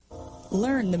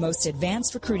Learn the most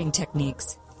advanced recruiting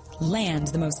techniques. Land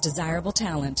the most desirable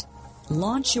talent.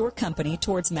 Launch your company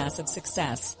towards massive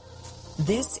success.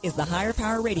 This is the Higher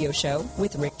Power Radio Show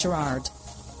with Rick Girard.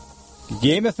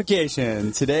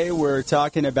 Gamification. Today we're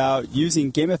talking about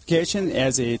using gamification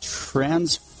as a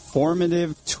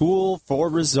transformative tool for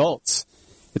results.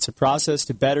 It's a process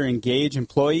to better engage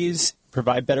employees,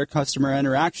 provide better customer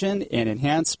interaction, and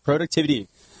enhance productivity.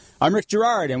 I'm Rick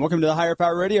Girard, and welcome to the Higher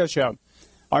Power Radio Show.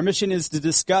 Our mission is to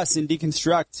discuss and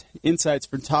deconstruct insights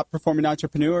from top-performing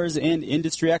entrepreneurs and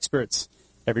industry experts.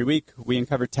 Every week, we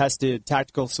uncover tested,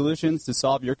 tactical solutions to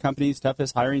solve your company's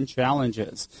toughest hiring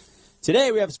challenges.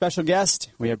 Today, we have a special guest.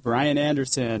 We have Brian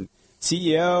Anderson,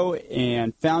 CEO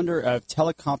and founder of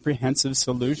Telecomprehensive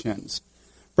Solutions.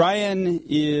 Brian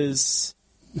is,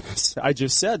 I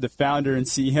just said, the founder and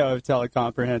CEO of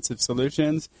Telecomprehensive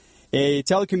Solutions, a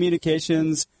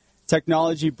telecommunications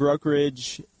technology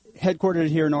brokerage headquartered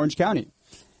here in Orange County.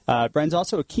 Brian's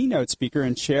also a keynote speaker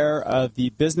and chair of the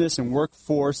Business and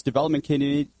Workforce Development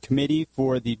Committee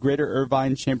for the Greater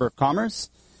Irvine Chamber of Commerce.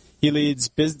 He leads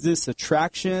business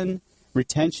attraction,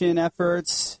 retention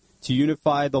efforts to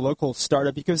unify the local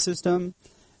startup ecosystem,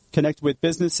 connect with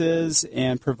businesses,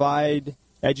 and provide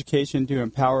education to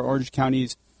empower Orange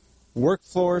County's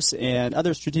workforce and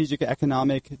other strategic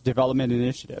economic development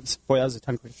initiatives. Boy, that was a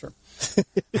tongue twister.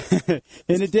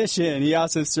 In addition, he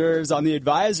also serves on the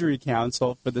advisory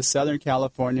council for the Southern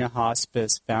California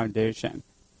Hospice Foundation.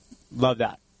 Love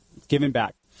that. Giving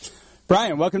back.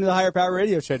 Brian, welcome to the Higher Power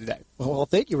Radio Show today. Well,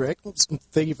 thank you, Rick.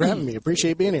 Thank you for having me.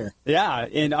 Appreciate being here. Yeah,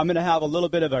 and I'm going to have a little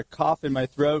bit of a cough in my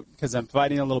throat because I'm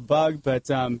fighting a little bug, but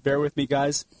bear with me,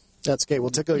 guys. That's okay. We'll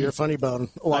tickle your funny bone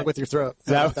along with your throat.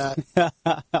 How about that?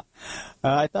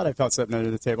 I thought I felt something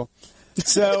under the table.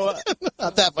 So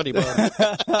not that funny bone.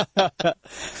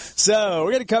 So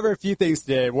we're going to cover a few things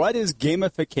today. What is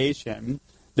gamification,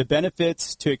 the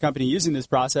benefits to a company using this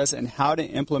process, and how to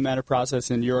implement a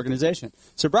process into your organization.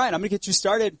 So, Brian, I'm going to get you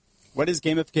started. What is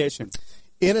gamification?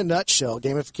 In a nutshell,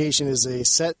 gamification is a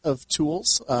set of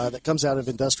tools that comes out of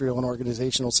industrial and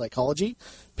organizational psychology,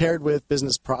 paired with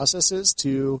business processes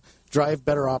to drive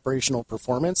better operational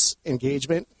performance,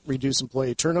 engagement, reduce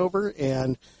employee turnover,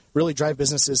 and really drive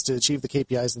businesses to achieve the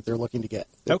KPIs that they're looking to get.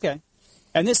 Okay.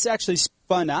 And this actually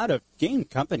spun out of game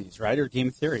companies, right, or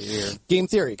game theory? Or... Game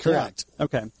theory, correct. Yeah.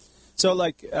 Okay. So,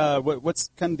 what's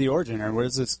kind of the origin, or what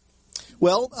is this?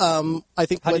 Well, I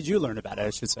think... How did you learn about it, I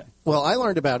should say? Well, I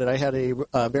learned about it. I had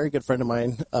a very good friend of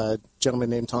mine, a gentleman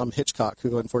named Tom Hitchcock,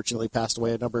 who unfortunately passed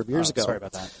away a number of years ago. Sorry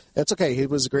about that. That's okay. He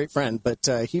was a great friend, but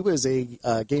he was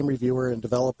a game reviewer and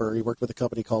developer. He worked with a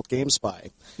company called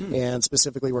GameSpy and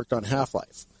specifically worked on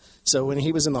Half-Life. So when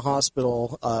he was in the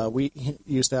hospital, we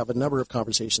used to have a number of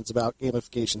conversations about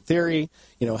gamification theory,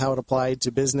 how it applied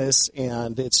to business,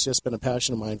 and it's just been a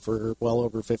passion of mine for well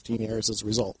over 15 years as a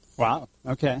result. Wow.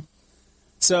 Okay.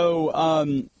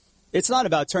 So it's not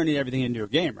about turning everything into a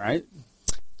game, right?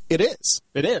 It is.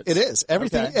 It is. It is.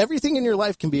 Everything in your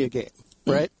life can be a game,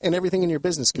 right? And everything in your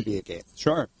business can be a game.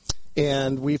 Sure.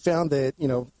 And we found that,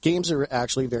 games are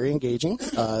actually very engaging.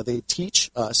 They teach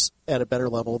us at a better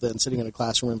level than sitting in a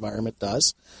classroom environment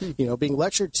does. Being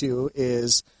lectured to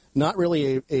is not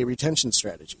really a retention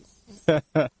strategy.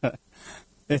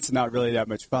 It's not really that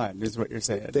much fun, is what you're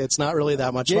saying. It's not really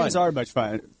that much fun. Games are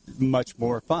much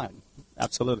more fun.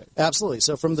 Absolutely. Absolutely.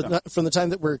 So from the time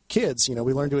that we're kids,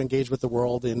 we learn to engage with the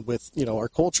world and with, our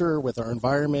culture, with our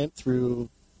environment through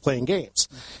playing games.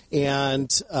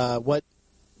 And what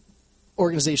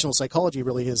organizational psychology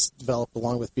really has developed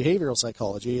along with behavioral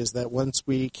psychology is that once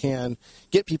we can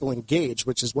get people engaged,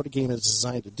 which is what a game is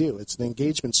designed to do, it's an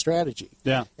engagement strategy.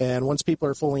 Yeah. And once people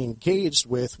are fully engaged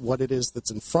with what it is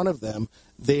that's in front of them,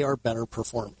 they are better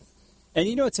performing.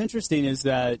 And what's interesting is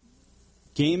that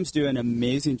games do an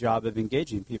amazing job of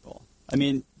engaging people. I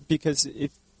mean, because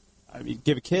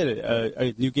give a kid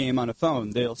a new game on a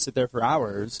phone, they'll sit there for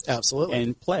hours. Absolutely.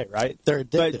 And play, right? They're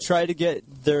addicted. But try to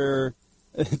get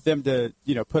them to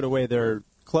put away their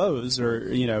clothes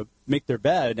or make their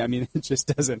bed. I mean, it just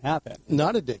doesn't happen.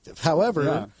 Not addictive.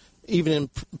 However, even in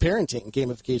parenting,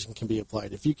 gamification can be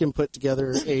applied. If you can put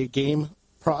together a game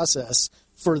process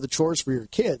for the chores for your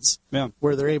kids,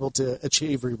 where they're able to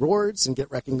achieve rewards and get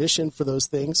recognition for those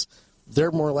things,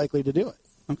 they're more likely to do it.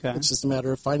 Okay. It's just a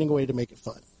matter of finding a way to make it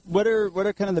fun. What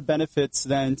are kind of the benefits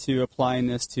then to applying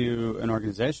this to an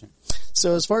organization?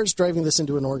 So as far as driving this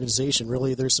into an organization,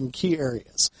 really there's some key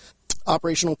areas.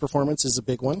 Operational performance is a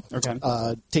big one. Okay.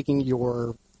 Taking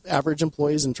your average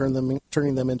employees and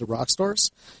turning them into rock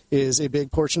stars is a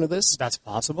big portion of this. That's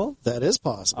possible? That is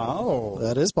possible. Oh.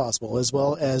 That is possible, as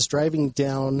well as driving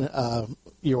down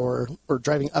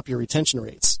driving up your retention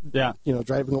rates. Yeah.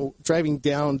 Driving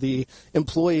down the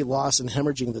employee loss and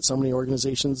hemorrhaging that so many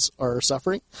organizations are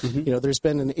suffering. Mm-hmm. There's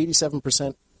been an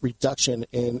 87% reduction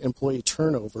in employee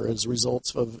turnover as a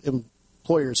result of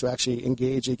employers who actually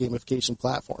engage a gamification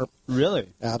platform. Really?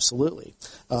 Absolutely.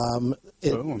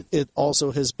 It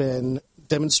also has been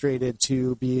demonstrated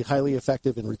to be highly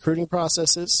effective in recruiting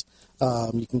processes.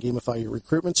 You can gamify your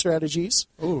recruitment strategies.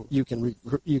 Ooh. You can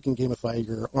gamify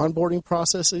your onboarding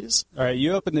processes. All right,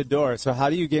 you open the door. So how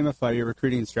do you gamify your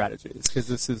recruiting strategies? Because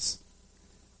this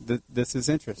is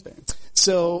interesting.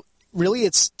 So really,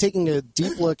 it's taking a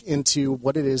deep look into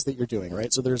what it is that you're doing,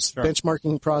 right? So there's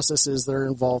benchmarking processes that are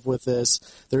involved with this.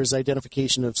 There's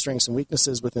identification of strengths and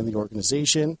weaknesses within the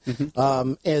organization,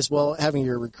 as well having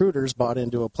your recruiters bought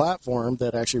into a platform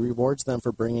that actually rewards them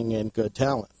for bringing in good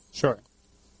talent. Sure.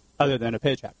 Other than a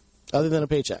paycheck. Other than a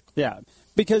paycheck. Yeah.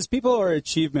 Because people are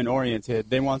achievement-oriented.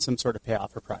 They want some sort of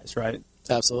payoff or prize, right?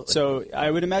 Absolutely. So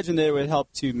I would imagine that it would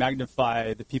help to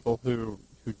magnify the people who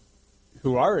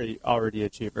are already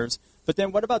achievers. But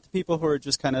then what about the people who are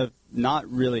just kind of not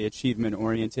really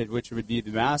achievement-oriented, which would be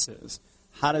the masses?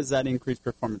 How does that increase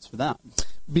performance for them?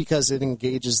 Because it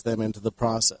engages them into the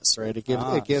process, right? It gives.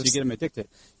 So you get them addicted.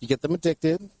 You get them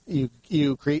addicted.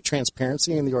 You create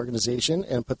transparency in the organization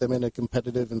and put them in a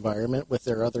competitive environment with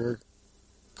their other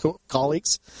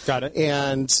colleagues. Got it.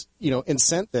 And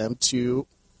incent them to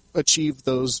achieve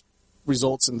those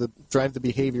results and drive the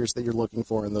behaviors that you're looking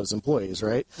for in those employees,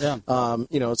 right? Yeah.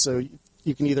 So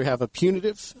you can either have a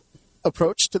punitive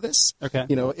approach to this. Okay.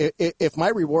 If my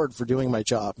reward for doing my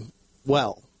job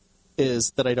well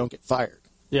is that I don't get fired.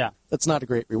 Yeah. That's not a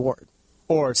great reward.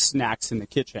 Or snacks in the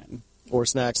kitchen.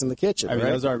 I mean,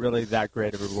 those aren't really that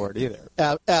great a reward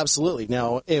either. Absolutely.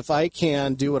 Now, if I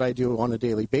can do what I do on a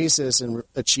daily basis and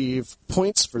achieve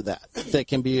points for that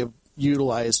can be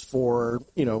utilized for,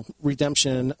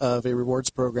 redemption of a rewards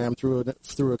program through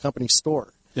a company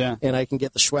store. Yeah. And I can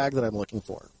get the swag that I'm looking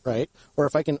for, right? Or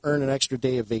if I can earn an extra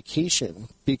day of vacation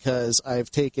because I've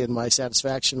taken my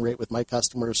satisfaction rate with my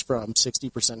customers from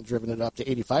 60%, driven it up to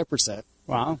 85%.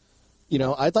 Wow.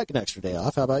 I'd like an extra day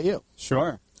off. How about you?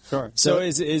 Sure. So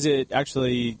is it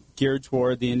actually geared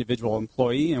toward the individual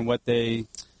employee and what they...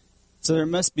 So there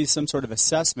must be some sort of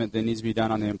assessment that needs to be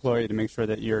done on the employee to make sure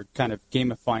that you're kind of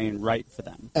gamifying right for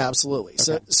them. Absolutely.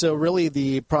 Okay. So really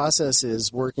the process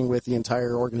is working with the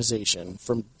entire organization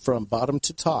from bottom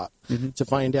to top to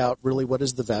find out really what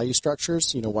is the value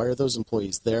structures. Why are those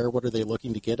employees there? What are they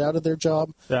looking to get out of their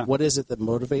job? Yeah. What is it that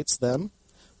motivates them?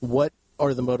 What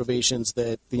are the motivations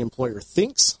that the employer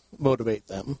thinks motivate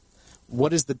them?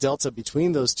 What is the delta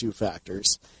between those two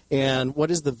factors? And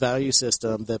what is the value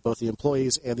system that both the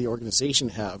employees and the organization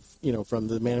have, from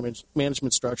the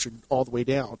management structure all the way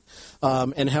down?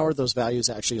 And how are those values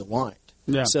actually aligned?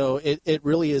 Yeah. So it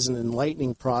really is an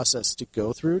enlightening process to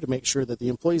go through to make sure that the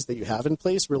employees that you have in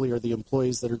place really are the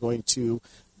employees that are going to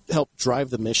help drive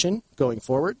the mission going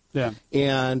forward. Yeah.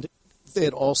 And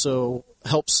it also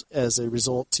helps as a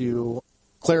result to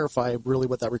clarify really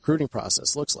what that recruiting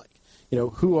process looks like.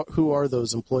 Who are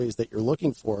those employees that you're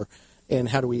looking for, and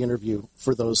how do we interview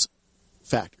for those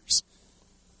factors?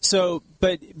 So,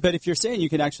 but if you're saying you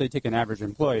can actually take an average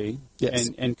employee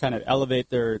and kind of elevate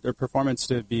their performance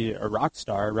to be a rock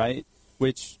star, right?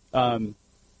 Which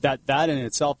that in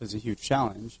itself is a huge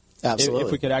challenge. Absolutely.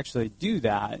 If we could actually do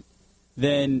that,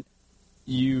 then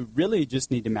you really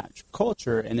just need to match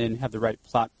culture and then have the right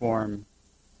platform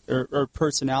or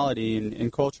personality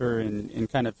and culture and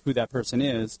kind of who that person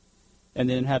is. And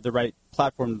then have the right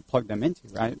platform to plug them into,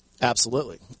 right?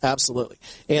 Absolutely.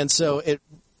 And so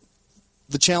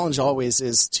the challenge always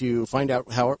is to find out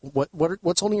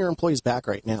what's holding your employees back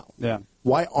right now. Yeah.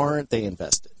 Why aren't they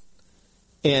invested?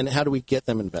 And how do we get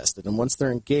them invested? And once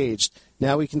they're engaged,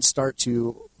 now we can start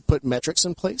to put metrics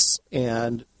in place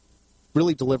and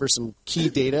really deliver some key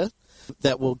data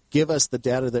that will give us the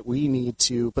data that we need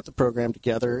to put the program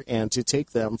together and to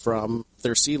take them from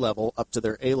their C level up to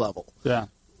their A level. Yeah.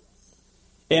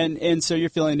 And so your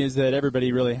feeling is that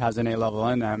everybody really has an A level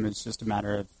in them. It's just a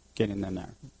matter of getting them there.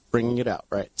 Bringing it out,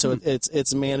 right. So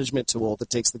it's a management tool that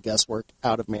takes the guesswork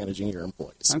out of managing your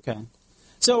employees. Okay.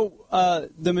 So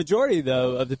the majority,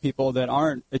 though, of the people that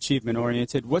aren't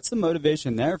achievement-oriented, what's the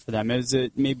motivation there for them? Is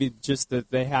it maybe just that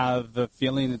they have a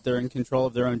feeling that they're in control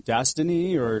of their own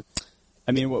destiny? Or,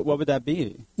 I mean, what would that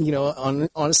be?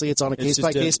 Honestly, it's on a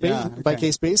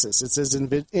case-by-case basis. It's as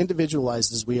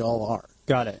individualized as we all are.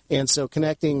 Got it. And so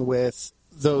connecting with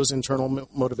those internal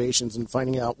motivations and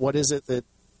finding out what is it that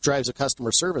drives a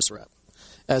customer service rep,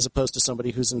 as opposed to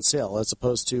somebody who's in sales, as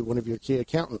opposed to one of your key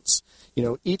accountants.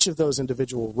 Each of those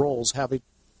individual roles have a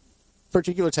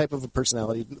particular type of a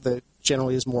personality that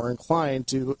generally is more inclined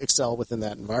to excel within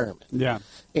that environment. Yeah.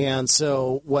 And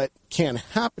so what can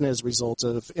happen as a result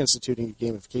of instituting a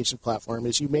gamification platform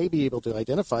is you may be able to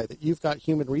identify that you've got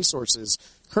human resources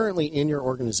currently in your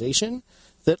organization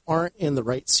that aren't in the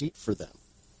right seat for them.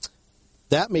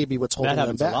 That may be what's holding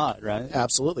them back. That happens a lot, right?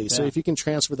 Absolutely. Yeah. So if you can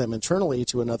transfer them internally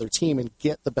to another team and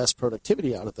get the best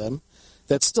productivity out of them,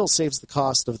 that still saves the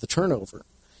cost of the turnover.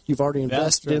 You've already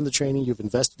invested in the training, you've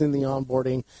invested in the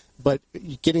onboarding, but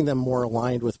getting them more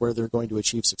aligned with where they're going to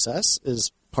achieve success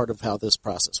is part of how this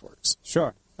process works.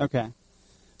 Sure. Okay.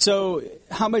 So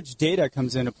how much data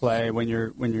comes into play when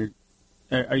you're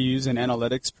are you using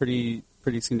analytics pretty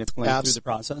significantly through the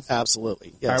process?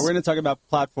 Absolutely. Yes. All right, we're going to talk about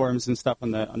platforms and stuff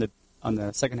on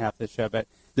the second half of the show, but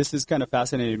this is kind of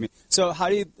fascinating to me. So how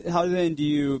then do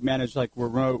you manage like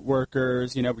remote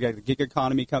workers? We got the gig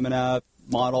economy coming up,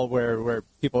 model where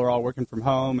people are all working from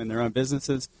home in their own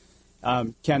businesses.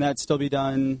 Can that still be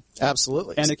done?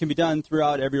 Absolutely. And it can be done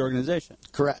throughout every organization.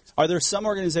 Correct. Are there some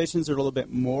organizations that are a little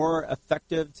bit more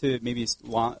effective to maybe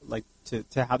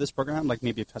to have this program, like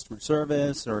maybe a customer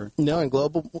service or? No, in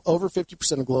global, over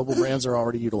 50% of global brands are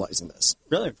already utilizing this.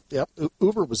 Really? Yep.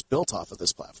 Uber was built off of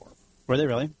this platform. Were they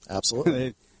really?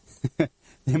 Absolutely.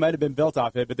 They might have been built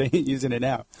off it, but they ain't using it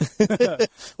now.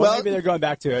 Well, maybe they're going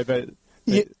back to it, but.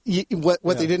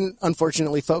 What they didn't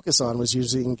unfortunately focus on was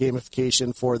using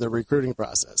gamification for the recruiting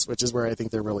process, which is where I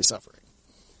think they're really suffering.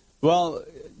 Well,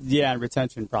 yeah,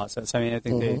 retention process. I mean,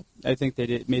 I think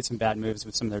they made some bad moves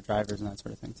with some of their drivers and that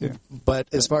sort of thing too. But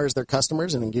as far as their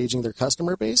customers and engaging their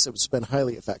customer base, it's been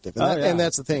highly effective. And, and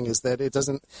that's the thing, is that it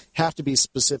doesn't have to be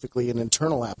specifically an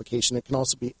internal application. It can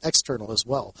also be external as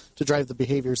well to drive the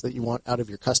behaviors that you want out of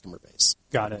your customer base.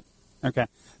 Got it. Okay.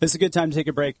 This is a good time to take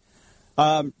a break.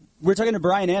 We're talking to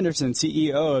Brian Anderson,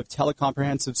 CEO of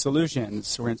Telecomprehensive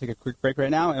Solutions. We're going to take a quick break right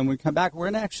now, and when we come back, we're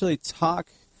going to actually talk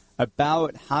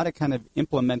about how to kind of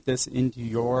implement this into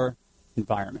your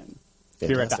environment. Fantastic.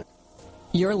 Be right back.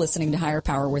 You're listening to Higher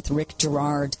Power with Rick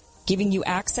Girard, giving you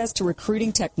access to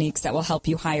recruiting techniques that will help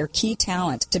you hire key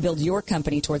talent to build your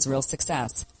company towards real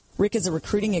success. Rick is a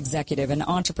recruiting executive and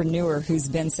entrepreneur who's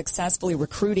been successfully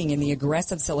recruiting in the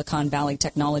aggressive Silicon Valley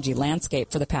technology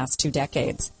landscape for the past 2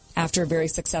 decades. After a very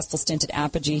successful stint at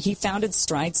Apogee, he founded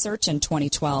Stride Search in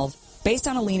 2012. Based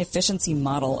on a lean efficiency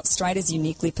model, Stride has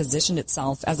uniquely positioned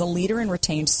itself as a leader in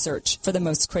retained search for the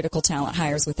most critical talent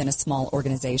hires within a small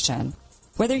organization.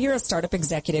 Whether you're a startup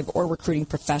executive or recruiting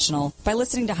professional, by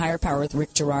listening to Higher Power with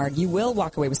Rick Girard, you will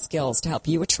walk away with skills to help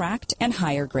you attract and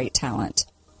hire great talent.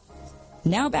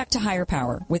 Now back to Higher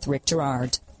Power with Rick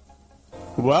Girard.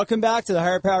 Welcome back to the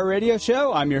Higher Power Radio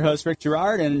Show. I'm your host, Rick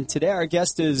Girard, and today our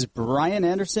guest is Brian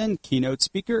Anderson, keynote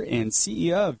speaker and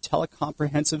CEO of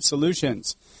Telecomprehensive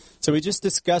Solutions. So we just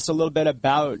discussed a little bit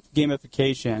about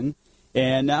gamification,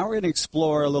 and now we're going to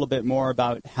explore a little bit more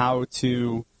about how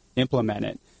to implement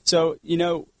it. So,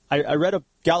 I read a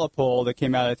Gallup poll that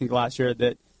came out, I think, last year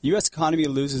that the U.S. economy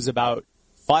loses about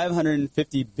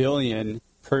 $550 billion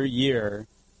per year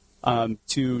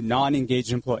to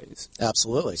non-engaged employees.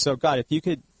 Absolutely. So, God, if you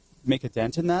could make a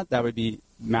dent in that, that would be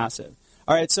massive.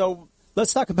 All right, so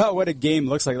let's talk about what a game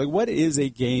looks like. Like, what is a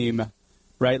game,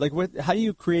 right? Like, how do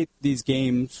you create these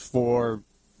games for,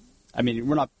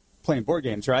 we're not playing board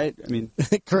games, right?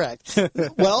 Correct.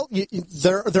 Well,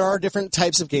 there are different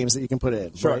types of games that you can put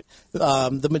in. Sure. Right?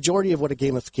 The majority of what a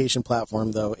gamification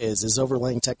platform, though, is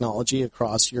overlaying technology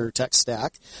across your tech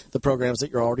stack, the programs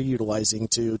that you're already utilizing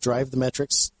to drive the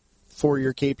metrics for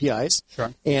your KPIs,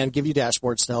 sure, and give you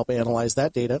dashboards to help analyze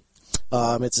that data.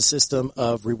 It's a system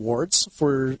of rewards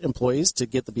for employees to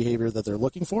get the behavior that they're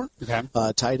looking for, okay,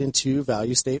 tied into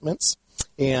value statements,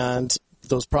 and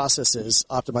those processes,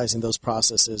 optimizing those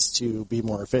processes to be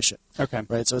more efficient. Okay.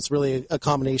 Right. So it's really a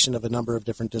combination of a number of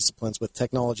different disciplines, with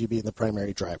technology being the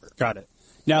primary driver. Got it.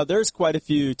 Now, there's quite a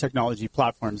few technology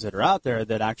platforms that are out there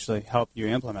that actually help you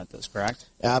implement this, correct?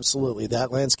 Absolutely.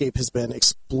 That landscape has been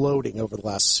exploding over the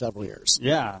last several years.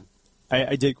 Yeah.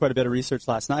 I did quite a bit of research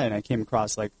last night, and I came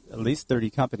across at least 30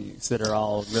 companies that are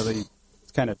all really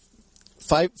kind of...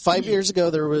 Five years ago,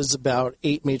 there was about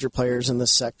 8 major players in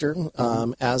this sector.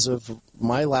 As of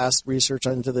my last research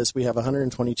into this, we have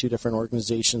 122 different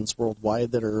organizations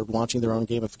worldwide that are launching their own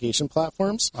gamification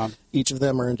platforms. Each of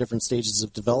them are in different stages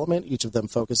of development. Each of them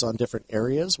focus on different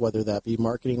areas, whether that be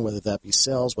marketing, whether that be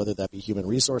sales, whether that be human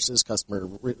resources,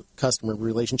 customer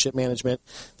relationship management.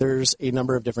 There's a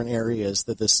number of different areas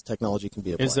that this technology can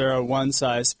be applied. Is there a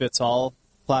one-size-fits-all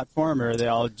platform, or are they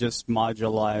all just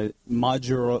modular?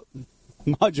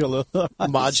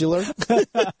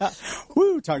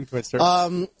 Woo, tongue twister.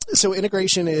 So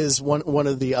integration is one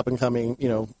of the up and coming,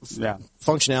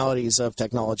 functionalities of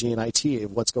technology and IT.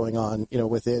 What's going on,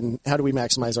 within how do we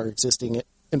maximize our existing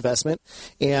investment,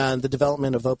 and the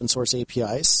development of open source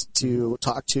APIs to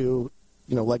talk to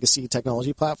legacy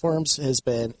technology platforms has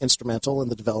been instrumental in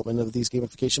the development of these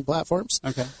gamification platforms.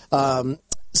 Okay.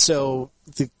 So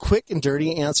the quick and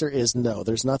dirty answer is no.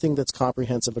 There's nothing that's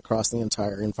comprehensive across the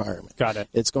entire environment. Got it.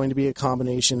 It's going to be a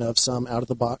combination of some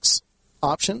out-of-the-box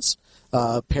options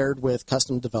paired with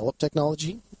custom-developed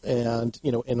technology and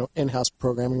in-house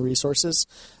programming resources,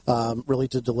 really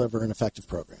to deliver an effective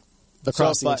program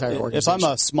across the entire organization. If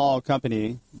I'm a small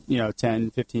company,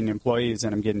 10, 15 employees,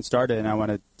 and I'm getting started and I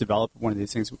want to develop one of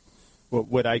these things,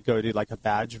 would I go to like a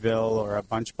Badgeville or a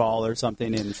Bunchball or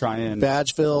something and try and...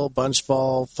 Badgeville,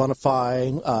 Bunchball,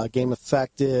 Funify, Game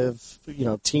Effective,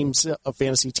 teams,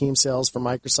 fantasy team sales for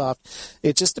Microsoft.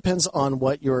 It just depends on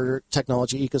what your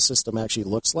technology ecosystem actually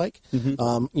looks like.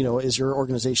 Mm-hmm. Is your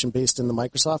organization based in the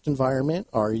Microsoft environment?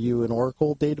 Are you an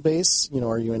Oracle database?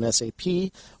 Are you an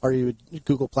SAP? Are you a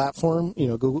Google platform?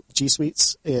 Google G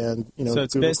Suites and So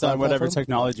it's Google based Cloud on whatever platform?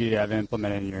 technology you have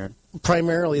implemented in your...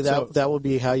 Primarily, that would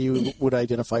be how you would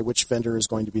identify which vendor is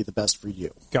going to be the best for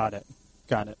you. Got it.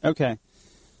 Okay.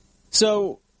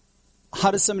 So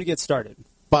how does somebody get started?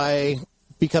 By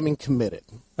becoming committed.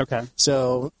 Okay.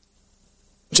 So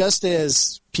just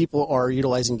as people are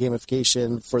utilizing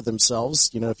gamification for themselves,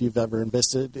 if you've ever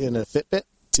invested in a Fitbit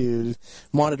to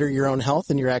monitor your own health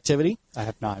and your activity. I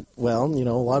have not. Well, a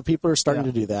lot of people are starting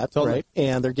to do that, totally. Right?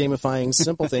 And they're gamifying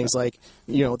simple things like,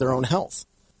 their own health.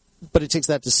 But it takes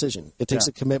that decision. It takes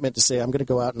a commitment to say, I'm going to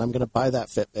go out and I'm going to buy that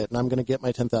Fitbit and I'm going to get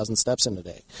my 10,000 steps in a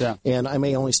day. Yeah. And I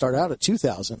may only start out at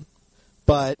 2,000,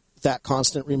 but that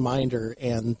constant reminder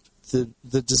and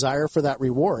the desire for that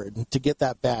reward to get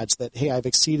that badge that, hey, I've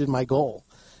exceeded my goal,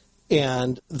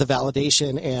 and the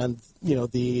validation and,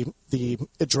 the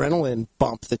adrenaline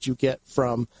bump that you get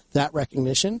from that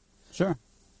recognition. Sure.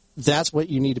 That's what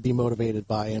you need to be motivated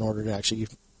by in order to actually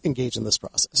engage in this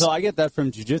process. So I get that from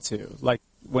jiu-jitsu. Like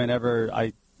whenever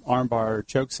I armbar or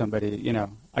choke somebody,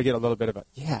 I get a little bit of a,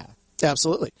 yeah.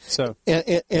 Absolutely. So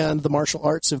and the martial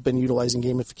arts have been utilizing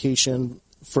gamification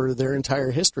for their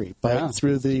entire history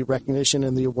through the recognition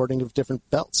and the awarding of different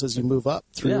belts as you move up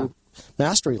through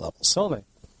mastery levels. Totally.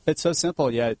 It's so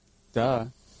simple, yet duh.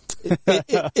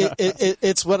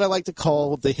 It's what I like to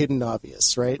call the hidden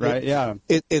obvious, right? Right, yeah.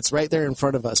 It's right there in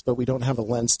front of us, but we don't have a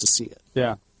lens to see it.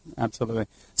 Yeah. Absolutely.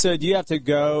 So do you have to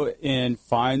go and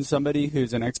find somebody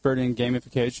who's an expert in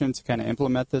gamification to kind of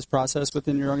implement this process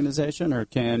within your organization, or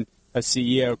can a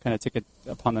CEO kind of take it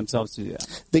upon themselves to do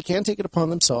that? They can take it upon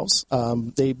themselves.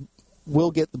 They will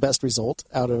get the best result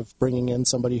out of bringing in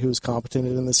somebody who's competent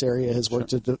in this area, has worked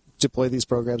to deploy these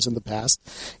programs in the past,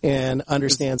 and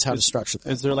understands how to structure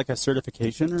them. Is there like a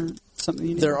certification or something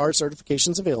you need? There are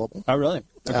certifications available. Oh, really?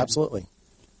 Okay. Absolutely.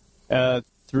 And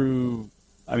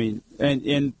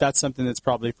that's something that's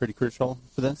probably pretty crucial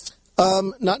for this?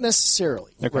 Not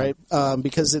necessarily, okay. Right?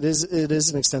 Because it is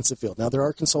an extensive field. Now, there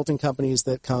are consulting companies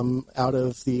that come out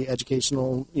of the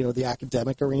educational, the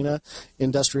academic arena.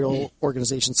 Industrial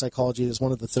organization psychology is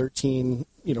one of the 13,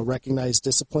 recognized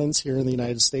disciplines here in the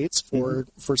United States for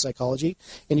psychology,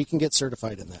 and you can get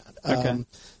certified in that. Okay.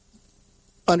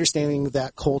 Understanding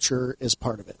that culture is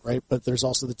part of it, right? But there's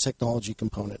also the technology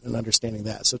component and understanding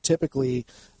that. So typically,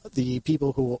 the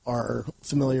people who are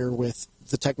familiar with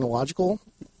the technological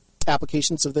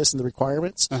applications of this and the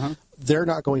requirements, they're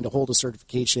not going to hold a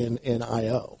certification in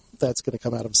IO. That's going to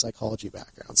come out of a psychology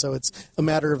background. So it's a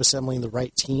matter of assembling the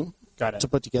right team to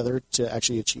put together to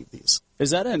actually achieve these.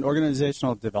 Is that an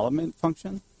organizational development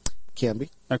function? Can be.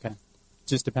 Okay.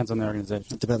 Just depends on the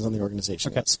organization. Depends on the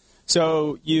organization, okay. Yes.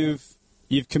 So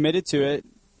you've committed to it.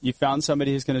 You found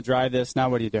somebody who's going to drive this. Now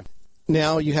what do you do?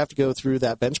 Now you have to go through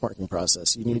that benchmarking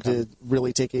process. You need to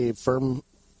really take a firm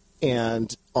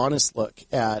and honest look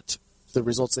at the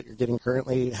results that you're getting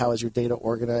currently. How is your data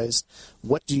organized?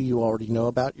 What do you already know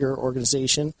about your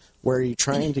organization? Where are you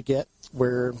trying to get?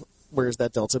 Where's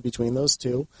that delta between those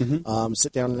two?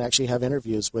 Sit down and actually have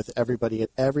interviews with everybody at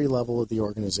every level of the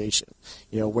organization.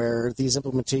 Where these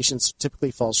implementations typically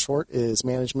fall short is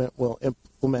management will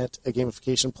implement a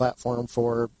gamification platform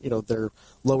for their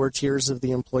lower tiers of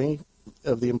the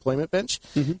employment bench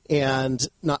and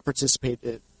not participate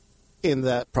in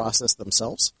that process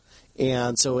themselves.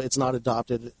 And so it's not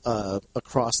adopted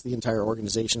across the entire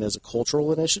organization as a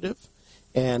cultural initiative.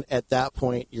 And at that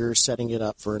point, you're setting it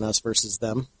up for an us versus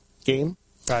them game.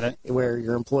 Got it. Where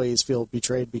your employees feel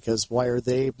betrayed because why are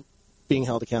they being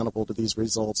held accountable to these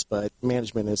results, but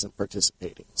management isn't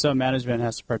participating. So management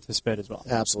has to participate as well.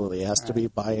 Absolutely. It has to be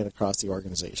buy-in across the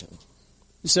organization.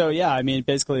 So, yeah, I mean,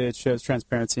 basically it shows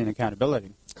transparency and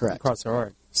accountability. Correct. Across the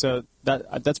org. So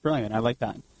that's brilliant. I like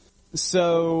that.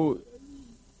 So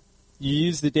you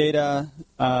use the data.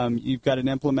 You've got it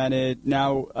implemented.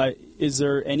 Now, is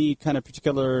there any kind of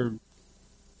particular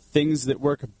things that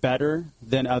work better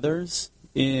than others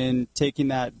in taking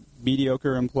that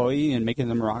mediocre employee and making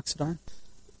them a rock star?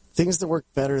 Things that work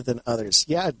better than others.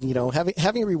 Yeah,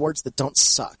 having rewards that don't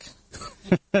suck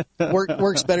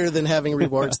works better than having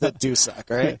rewards that do suck,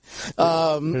 right?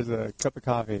 Here's a cup of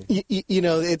coffee.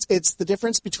 It's the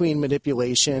difference between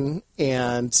manipulation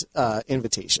and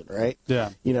invitation, right? Yeah.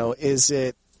 Is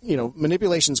it,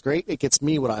 manipulation's great. It gets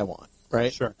me what I want,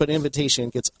 right? Sure. But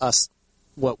invitation gets us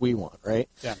what we want, right?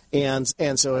 Yeah.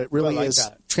 And so it really like is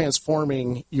that.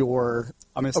 Transforming your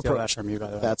I'm going to steal approach. that from you, by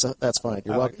the way. That's fine.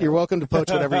 You're welcome to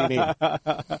poach whatever you need.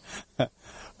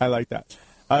 I like that.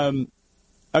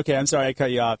 Okay, I'm sorry I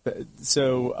cut you off.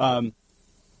 So,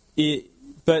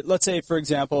 but let's say, for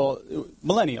example,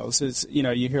 millennials is,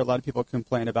 you hear a lot of people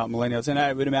complain about millennials, and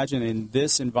I would imagine in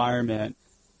this environment,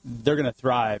 they're going to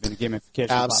thrive in a gamification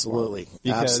Absolutely. platform.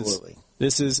 Because Absolutely.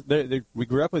 This is, we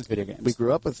grew up with video games. We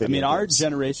grew up with video games. Our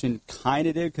generation kind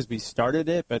of did because we started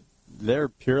it, but they're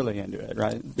purely into it,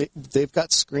 right? They've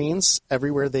got screens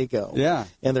everywhere they go. Yeah.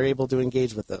 And they're able to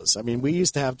engage with those. I mean, we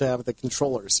used to have the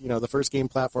controllers. The first game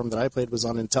platform that I played was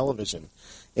on Intellivision.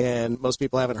 And most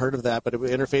people haven't heard of that, but it would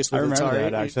interface with Atari. I remember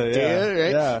that, actually, yeah.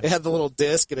 Right? Yeah. It had the little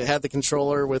disc, and it had the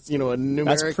controller with, a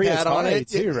numeric pad on it.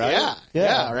 Too, right?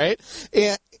 Yeah, right?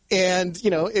 And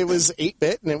it was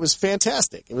 8-bit, and it was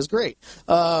fantastic. It was great.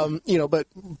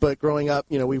 But growing up,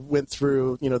 we went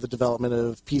through, the development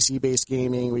of PC-based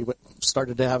gaming. We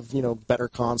started to have, better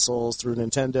consoles through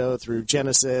Nintendo, through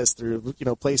Genesis, through,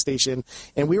 PlayStation.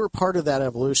 And we were part of that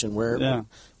evolution where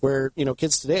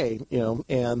kids today,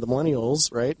 and the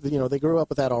millennials, right, they grew up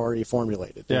with that already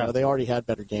formulated. They already had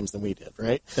better games than we did,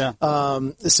 right? Yeah.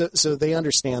 So they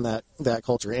understand that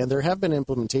culture. And there have been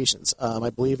implementations. I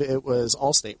believe it was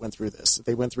Allstate went through this.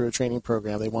 They went through a training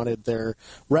program. They wanted their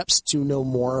reps to know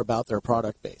more about their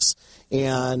product base.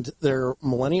 And their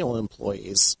millennial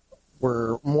employees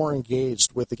were more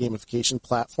engaged with the gamification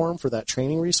platform for that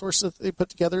training resource that they put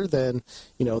together than,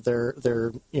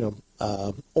 their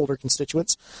older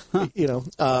constituents. Huh.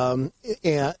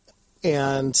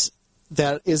 And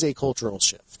that is a cultural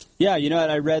shift. Yeah,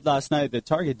 I read last night that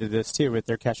Target did this too with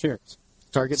their cashiers.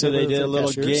 So they did a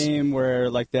little game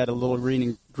where they had a little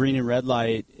green and red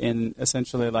light, and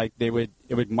essentially it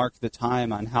would mark the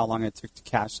time on how long it took to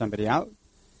cash somebody out.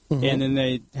 Mm-hmm. And then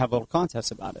they have a little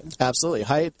contest about it. Absolutely.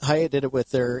 Hyatt did it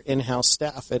with their in-house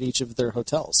staff at each of their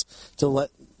hotels to let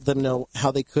them know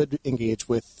how they could engage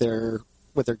with their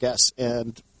guests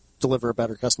and deliver a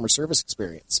better customer service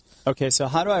experience. Okay, so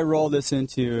how do I roll this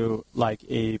into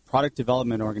a product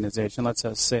development organization? Let's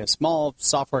say a small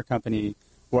software company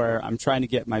where I'm trying to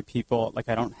get my people,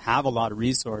 I don't have a lot of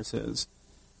resources,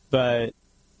 but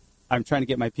I'm trying to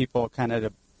get my people kind of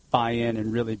to buy in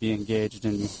and really be engaged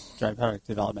in drive product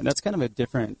development. That's kind of a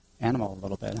different animal a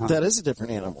little bit, huh? That is a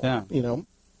different animal. Yeah.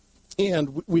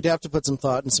 And we'd have to put some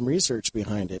thought and some research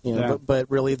behind it. But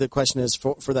really the question is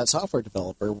for that software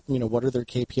developer, what are their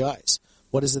KPIs?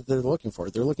 What is it they're looking for?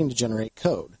 They're looking to generate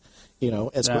code,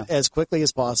 as quickly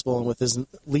as possible and with as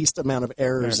least amount of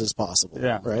errors as possible.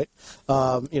 Yeah. Right.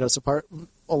 So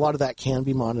a lot of that can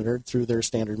be monitored through their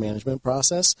standard management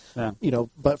process. Yeah.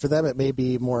 But for them, it may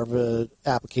be more of an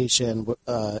application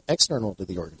external to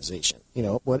the organization.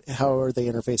 How are they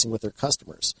interfacing with their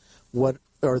customers? What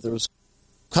are those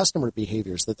customer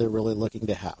behaviors that they're really looking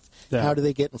to have? Yeah. How do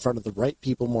they get in front of the right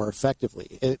people more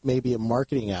effectively? It may be a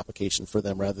marketing application for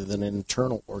them rather than an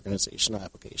internal organizational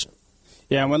application.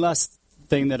 Yeah, and one last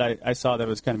thing that I saw that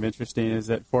was kind of interesting is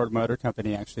that Ford Motor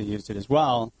Company actually used it as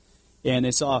well, and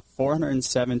they saw a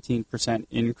 417%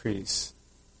 increase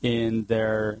in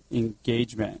their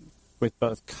engagement with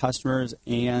both customers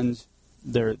and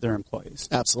their employees.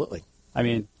 Absolutely. I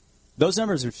mean, those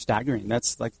numbers are staggering.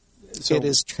 That's so it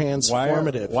is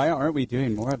transformative. Why aren't we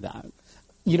doing more of that?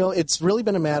 It's really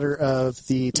been a matter of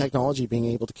the technology being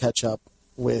able to catch up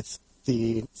with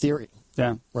the theory.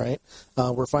 Yeah. Right?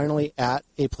 We're finally at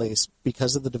a place,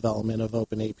 because of the development of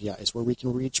open APIs, where we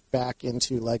can reach back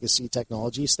into legacy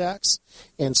technology stacks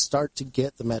and start to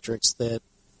get the metrics that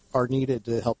are needed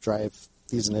to help drive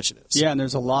these initiatives. Yeah, and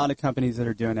there's a lot of companies that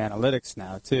are doing analytics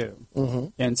now, too. Mm-hmm.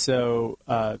 And so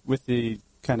with the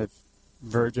kind of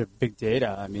verge of big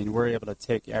data. I mean, we're able to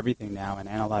take everything now and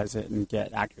analyze it and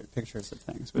get accurate pictures of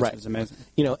things, which is amazing.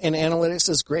 And analytics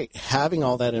is great. Having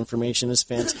all that information is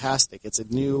fantastic. It's a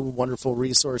new, wonderful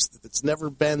resource that's never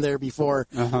been there before.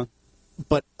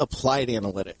 But applied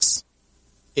analytics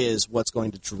is what's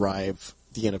going to drive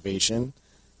the innovation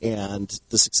and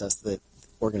the success that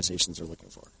organizations are looking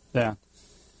for. Yeah.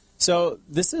 So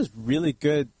this is really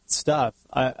good stuff.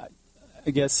 I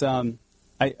guess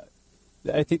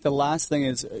I think the last thing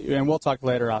is, and we'll talk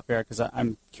later off air because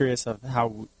I'm curious of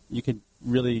how you could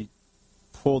really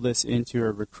pull this into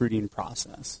a recruiting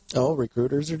process. Oh,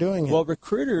 recruiters are doing it. Well,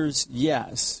 recruiters,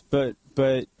 yes, but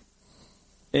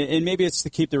and maybe it's to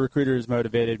keep the recruiters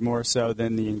motivated more so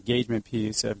than the engagement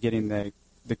piece of getting the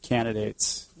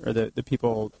candidates or the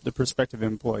people, the prospective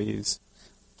employees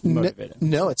motivated.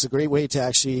 No, it's a great way to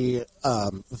actually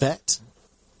vet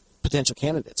potential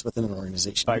candidates within an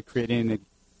organization. By creating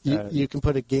you can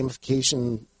put a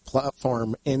gamification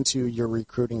platform into your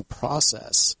recruiting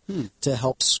process to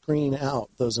help screen out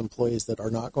those employees that are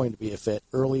not going to be a fit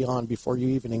early on before you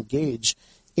even engage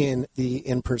in the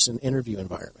in-person interview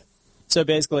environment. So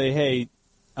basically, hey,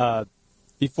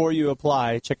 before you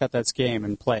apply, check out that game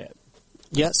and play it.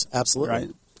 Yes, absolutely. Right?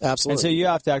 Absolutely. And so you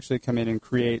have to actually come in and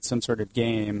create some sort of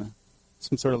game,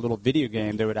 some sort of little video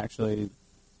game that would actually...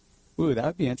 Ooh, that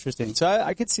would be interesting. So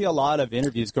I could see a lot of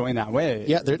interviews going that way.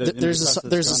 Yeah, there's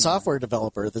a software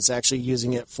developer that's actually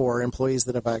using it for employees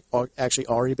that have actually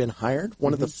already been hired.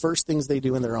 One of the first things they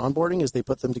do in their onboarding is they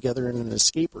put them together in an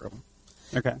escape room.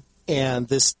 Okay. And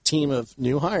this team of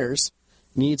new hires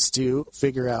needs to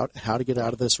figure out how to get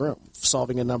out of this room,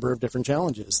 solving a number of different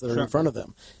challenges that are in front of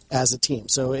them as a team.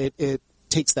 So it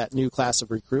takes that new class of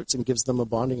recruits and gives them a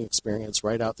bonding experience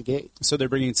right out the gate. So they're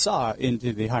bringing SAW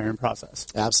into the hiring process.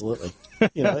 Absolutely.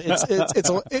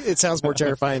 It sounds more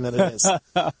terrifying than it is.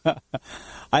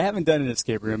 I haven't done an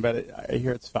escape room, but I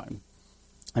hear it's fun.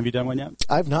 Have you done one yet?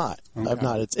 I've not. Okay. I've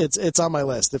not. It's on my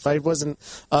list. If I wasn't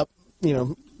up,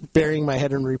 burying my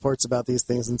head in reports about these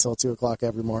things until 2:00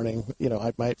 every morning,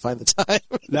 I might find the time.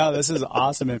 No, this is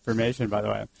awesome information, by the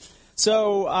way.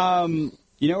 So,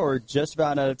 we're just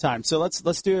about out of time. So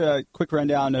let's do a quick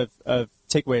rundown of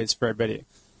takeaways for everybody.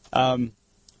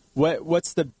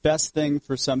 What's the best thing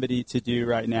for somebody to do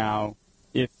right now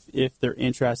if they're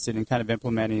interested in kind of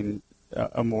implementing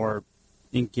a more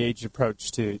engaged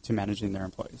approach to managing their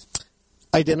employees?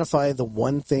 Identify the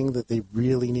one thing that they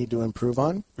really need to improve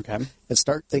on. Okay. And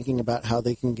start thinking about how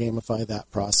they can gamify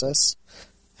that process.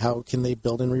 How can they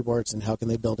build in rewards and how can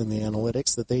they build in the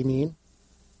analytics that they need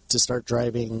to start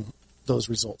driving those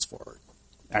results forward.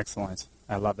 Excellent.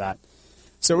 I love that.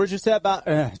 So we're just about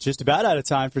out of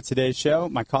time for today's show.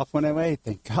 My cough went away.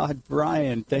 Thank God,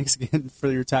 Brian. Thanks again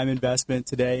for your time investment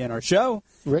today in our show.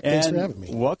 Rick, thanks for having me.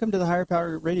 Welcome to the Higher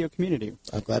Power Radio community.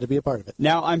 I'm glad to be a part of it.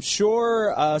 Now, I'm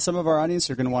sure some of our audience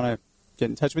are going to want to get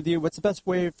in touch with you. What's the best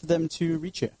way for them to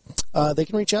reach you? They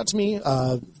can reach out to me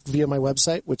via my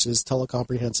website, which is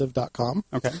telecomprehensive.com.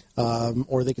 Okay.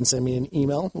 Or they can send me an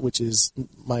email, which is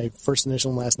my first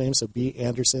initial and last name, so B.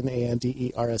 Anderson,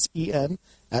 Andersen,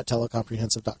 at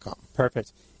telecomprehensive.com.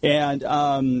 Perfect.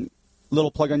 And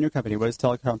little plug on your company. What does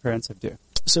Telecomprehensive do?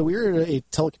 So we're a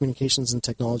telecommunications and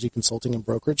technology consulting and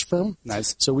brokerage firm.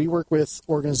 Nice. So we work with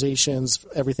organizations,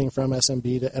 everything from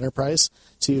SMB to enterprise,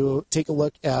 to take a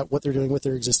look at what they're doing with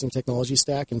their existing technology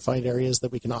stack and find areas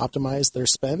that we can optimize their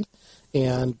spend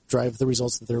and drive the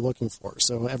results that they're looking for.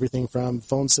 So everything from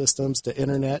phone systems to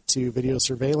internet to video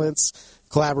surveillance,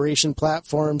 collaboration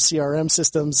platforms, CRM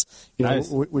systems. Nice.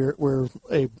 We're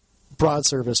a broad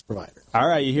service provider. All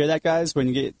right. You hear that, guys? When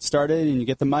you get started and you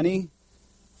get the money,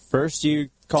 first, you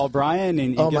call Brian and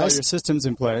you get all your systems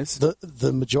in place.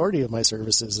 The majority of my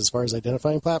services, as far as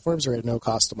identifying platforms, are at no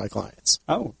cost to my clients.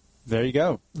 Oh, there you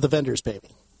go. The vendors pay me.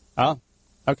 Oh,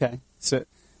 okay. So,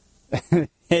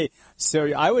 hey,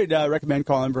 so I would recommend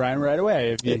calling Brian right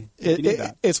away if you need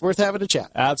that. It's worth having a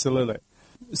chat. Absolutely.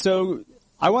 So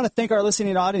I want to thank our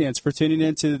listening audience for tuning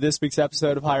in to this week's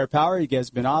episode of Higher Power. You guys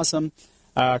have been awesome.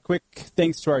 Quick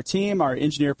thanks to our team, our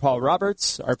engineer, Paul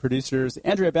Roberts, our producers,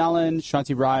 Andrea Ballin,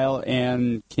 Shanti Ryle,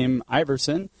 and Kim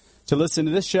Iverson. To listen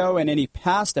to this show and any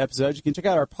past episodes, you can check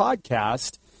out our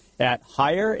podcast at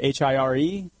higher,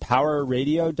 H-I-R-E,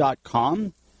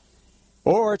 powerradio.com,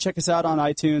 or check us out on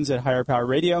iTunes at Higher Power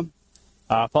Radio.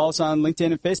 Follow us on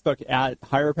LinkedIn and Facebook at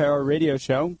Higher Power Radio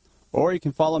Show, or you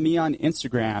can follow me on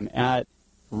Instagram at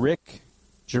Rick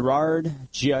Girard,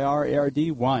 Girard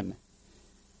 1.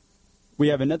 We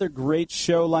have another great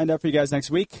show lined up for you guys next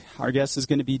week. Our guest is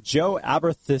going to be Joe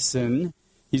Aberthison.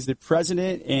 He's the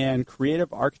president and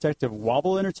creative architect of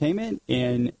Wobble Entertainment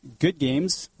and Good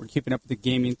Games. We're keeping up with the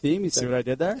gaming theme. You see what I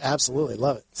did there? Absolutely.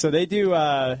 Love it. So they do...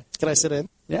 Can I sit in?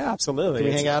 Yeah, absolutely. Can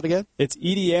we hang out again? It's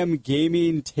EDM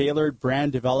gaming tailored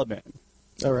brand development.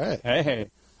 All right. Hey.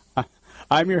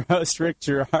 I'm your host, Rick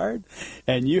Girard,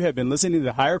 and you have been listening to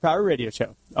the Higher Power Radio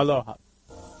Show. Aloha.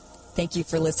 Thank you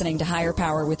for listening to Higher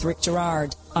Power with Rick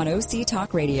Girard on OC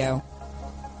Talk Radio.